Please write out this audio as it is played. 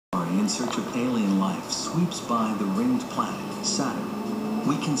search of alien life sweeps by the ringed planet, Saturn,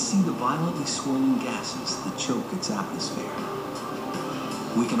 we can see the violently swirling gases that choke its atmosphere.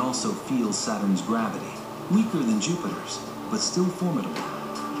 We can also feel Saturn's gravity, weaker than Jupiter's, but still formidable.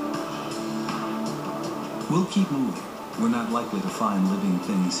 We'll keep moving. We're not likely to find living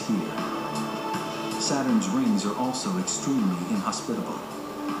things here. Saturn's rings are also extremely inhospitable.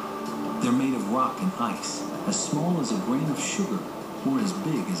 They're made of rock and ice, as small as a grain of sugar or as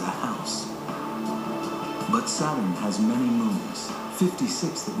big as a house. But Saturn has many moons,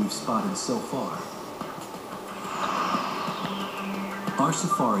 56 that we've spotted so far. Our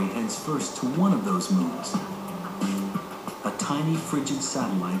safari heads first to one of those moons, a tiny frigid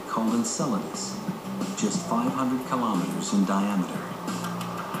satellite called Enceladus, just 500 kilometers in diameter.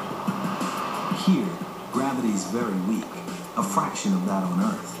 Here, gravity is very weak, a fraction of that on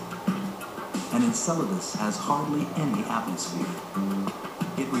Earth. And Enceladus has hardly any atmosphere.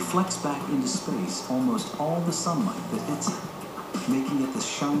 It reflects back into space almost all the sunlight that hits it, making it the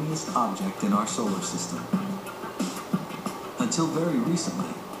shiniest object in our solar system. Until very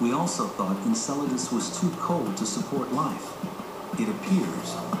recently, we also thought Enceladus was too cold to support life. It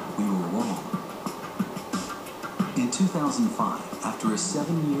appears we were wrong. In 2005, after a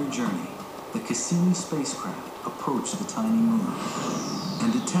 7-year journey, the Cassini spacecraft approached the tiny moon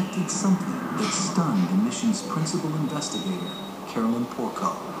and detected something that stunned the mission's principal investigator, Carolyn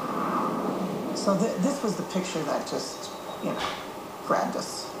Porco. So this was the picture that just, grabbed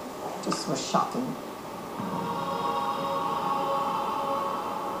us. Just was shocking.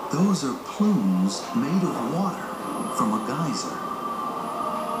 Those are plumes made of water from a geyser.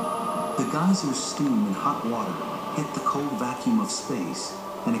 The geyser's steam and hot water hit the cold vacuum of space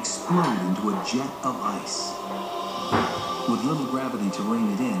and explode into a jet of ice. With little gravity to rein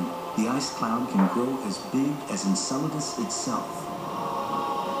it in, the ice cloud can grow as big as Enceladus itself.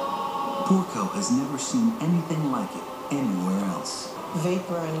 Porco has never seen anything like it anywhere else.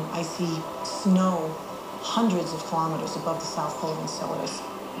 Vapor and icy snow hundreds of kilometers above the south pole of Enceladus.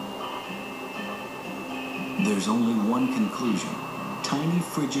 There's only one conclusion. Tiny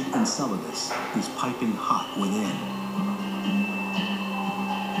frigid Enceladus is piping hot within.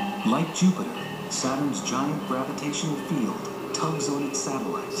 Like Jupiter, Saturn's giant gravitational field tugs on its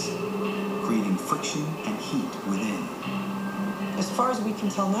satellites, creating friction and heat within. As far as we can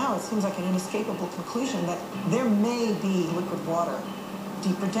tell now, it seems like an inescapable conclusion that there may be liquid water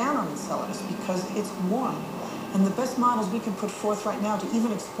deeper down on Enceladus because it's warm. And the best models we can put forth right now to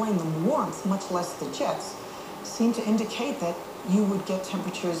even explain the warmth, much less the jets, seem to indicate that you would get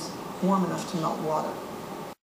temperatures warm enough to melt water.